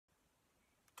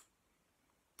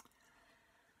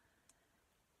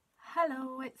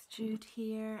Hello, it's Jude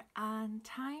here, and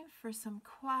time for some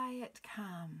quiet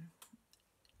calm.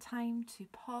 Time to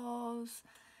pause,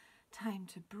 time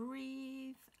to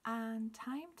breathe, and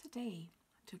time today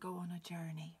to go on a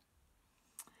journey.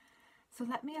 So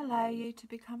let me allow you to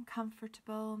become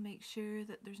comfortable. Make sure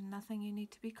that there's nothing you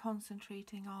need to be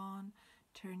concentrating on.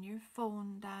 Turn your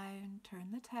phone down, turn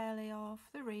the telly off,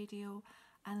 the radio,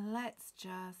 and let's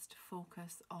just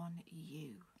focus on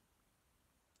you.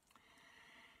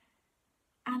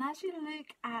 And as you look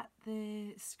at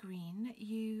the screen,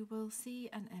 you will see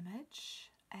an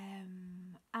image,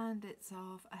 and it's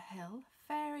of a hill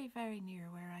very, very near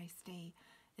where I stay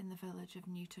in the village of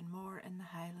Newtonmore in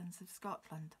the Highlands of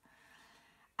Scotland.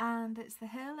 And it's the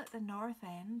hill at the north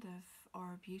end of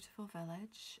our beautiful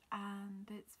village, and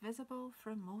it's visible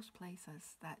from most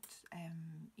places that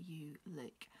you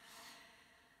look.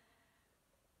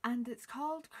 And it's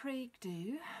called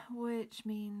Craigdhu, which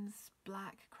means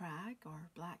black crag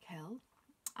or black hill.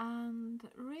 And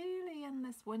really, in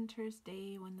this winter's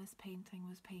day when this painting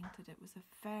was painted, it was a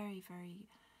very, very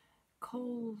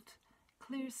cold,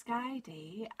 clear sky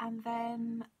day, and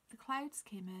then the clouds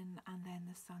came in and then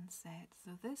the sun set.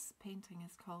 So this painting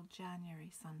is called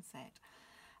January Sunset,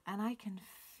 and I can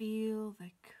feel the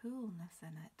coolness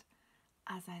in it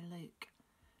as I look.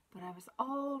 But I was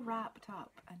all wrapped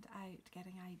up and out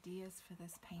getting ideas for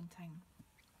this painting.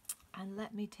 And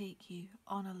let me take you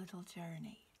on a little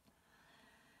journey.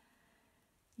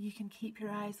 You can keep your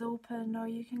eyes open or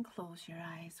you can close your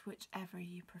eyes, whichever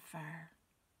you prefer.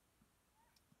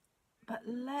 But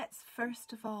let's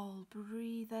first of all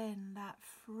breathe in that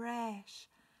fresh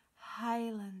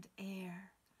Highland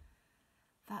air.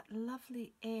 That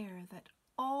lovely air that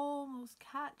almost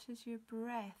catches your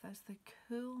breath as the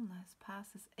coolness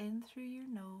passes in through your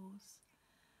nose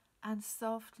and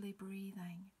softly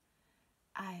breathing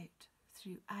out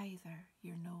through either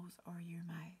your nose or your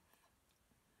mouth.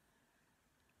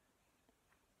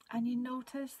 And you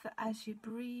notice that as you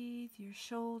breathe, your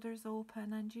shoulders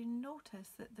open, and you notice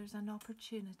that there's an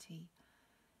opportunity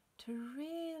to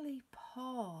really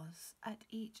pause at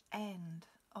each end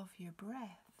of your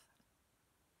breath.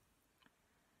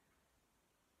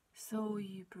 So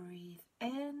you breathe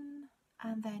in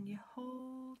and then you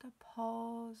hold a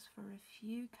pause for a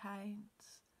few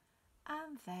counts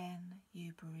and then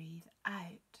you breathe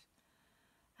out.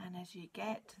 And as you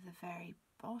get to the very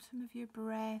bottom of your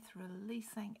breath,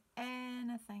 releasing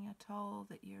anything at all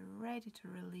that you're ready to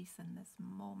release in this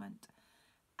moment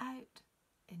out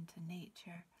into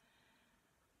nature,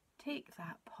 take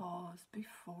that pause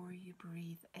before you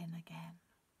breathe in again.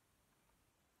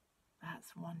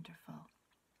 That's wonderful.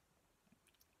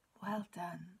 Well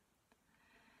done.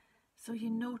 So you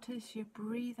notice you're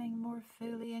breathing more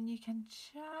fully and you can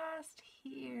just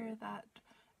hear that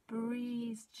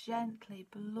breeze gently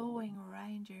blowing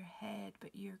around your head,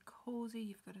 but you're cozy,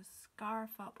 you've got a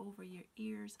scarf up over your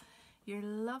ears, you're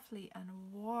lovely and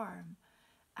warm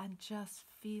and just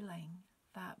feeling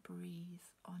that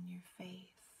breeze on your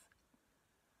face.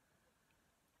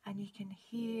 And you can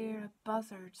hear a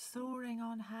buzzard soaring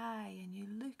on high and you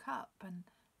look up and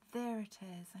there it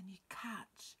is, and you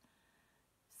catch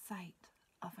sight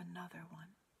of another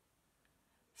one,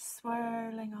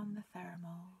 swirling on the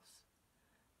thermals,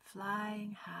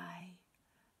 flying high,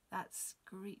 that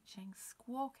screeching,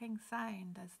 squawking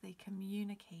sound as they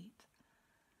communicate,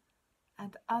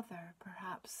 and other,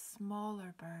 perhaps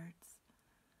smaller birds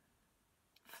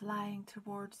flying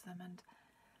towards them, and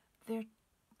they're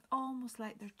almost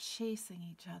like they're chasing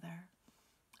each other.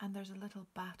 And there's a little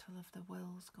battle of the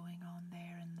wills going on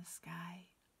there in the sky.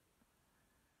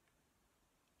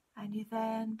 And you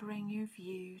then bring your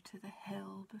view to the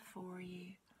hill before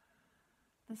you,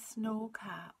 the snow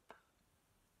cap,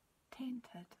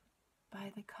 tainted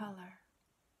by the colour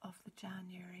of the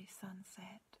January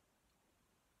sunset.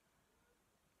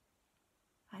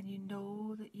 And you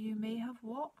know that you may have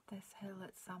walked this hill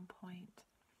at some point,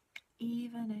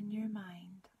 even in your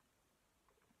mind.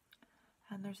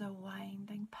 And there's a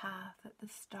winding path at the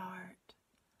start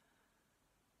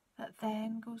that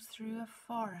then goes through a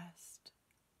forest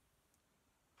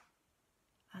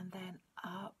and then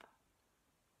up,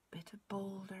 bit of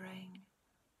bouldering,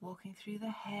 walking through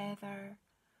the heather.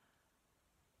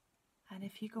 And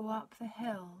if you go up the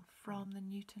hill from the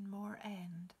Newtonmore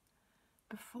end,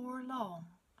 before long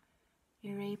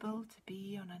you're able to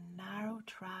be on a narrow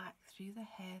track through the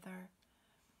heather,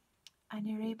 and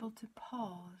you're able to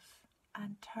pause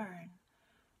and turn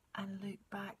and look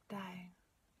back down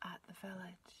at the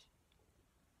village.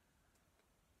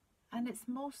 And it's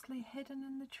mostly hidden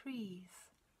in the trees.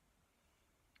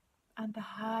 And the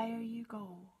higher you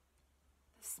go,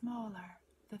 the smaller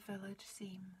the village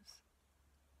seems.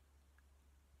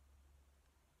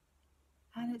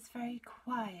 And it's very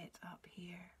quiet up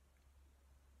here.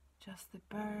 Just the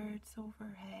birds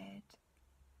overhead.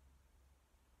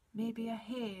 Maybe a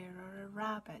hare or a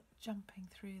rabbit jumping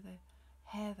through the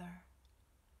heather.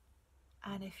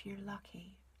 And if you're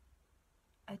lucky,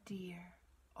 a deer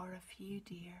or a few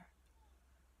deer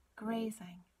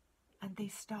grazing, and they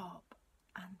stop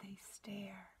and they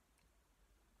stare.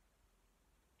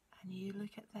 And you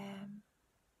look at them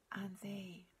and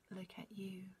they look at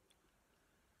you.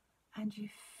 And you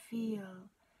feel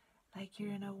like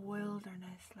you're in a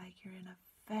wilderness, like you're in a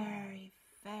very,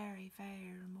 very,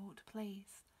 very remote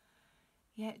place.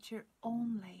 Yet you're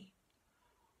only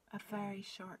a very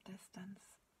short distance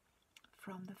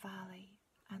from the valley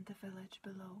and the village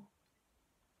below.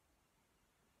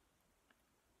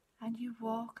 And you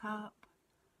walk up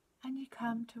and you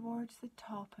come towards the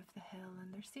top of the hill,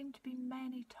 and there seem to be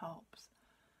many tops,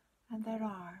 and there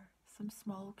are some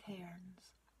small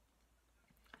cairns.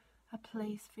 A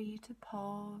place for you to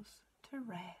pause, to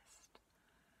rest,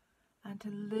 and to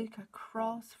look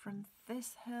across from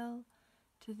this hill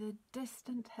to the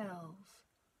distant hills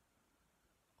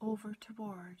over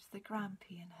towards the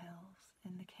Grampian Hills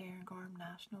in the Cairngorm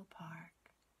National Park.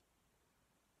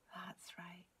 That's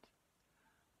right.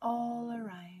 All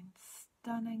around,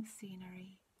 stunning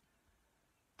scenery,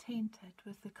 tainted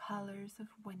with the colours of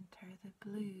winter, the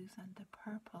blues and the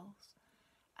purples,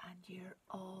 and you're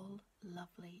all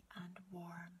lovely and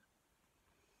warm.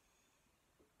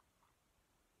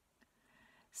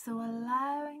 So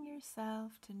allowing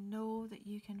yourself to know that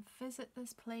you can visit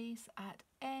this place at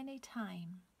any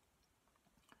time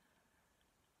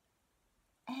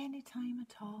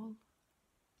at all.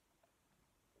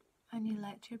 And you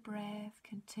let your breath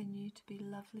continue to be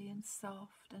lovely and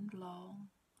soft and long.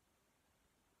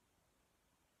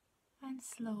 And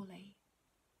slowly,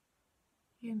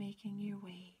 you're making your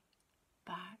way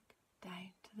back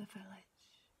down to the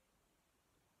village,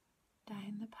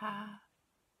 down the path,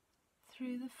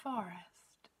 through the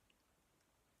forest,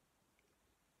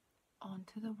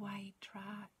 onto the wide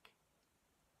track,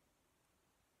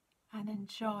 and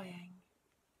enjoying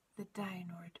the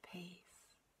downward pace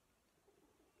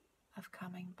of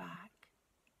coming back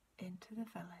into the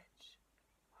village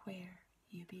where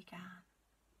you began.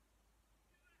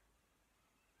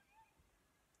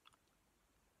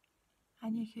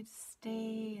 And you could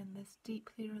stay in this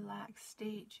deeply relaxed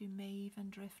state. You may even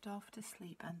drift off to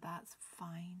sleep, and that's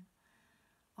fine.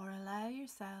 Or allow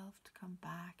yourself to come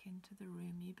back into the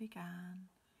room you began.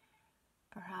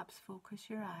 Perhaps focus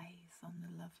your eyes on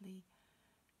the lovely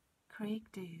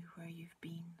Craigdhu where you've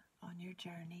been on your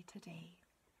journey today.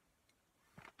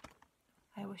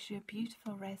 I wish you a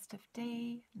beautiful rest of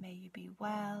day. May you be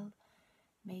well,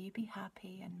 may you be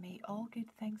happy, and may all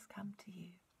good things come to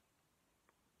you.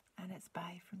 And it's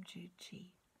bye from Jude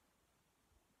Chi.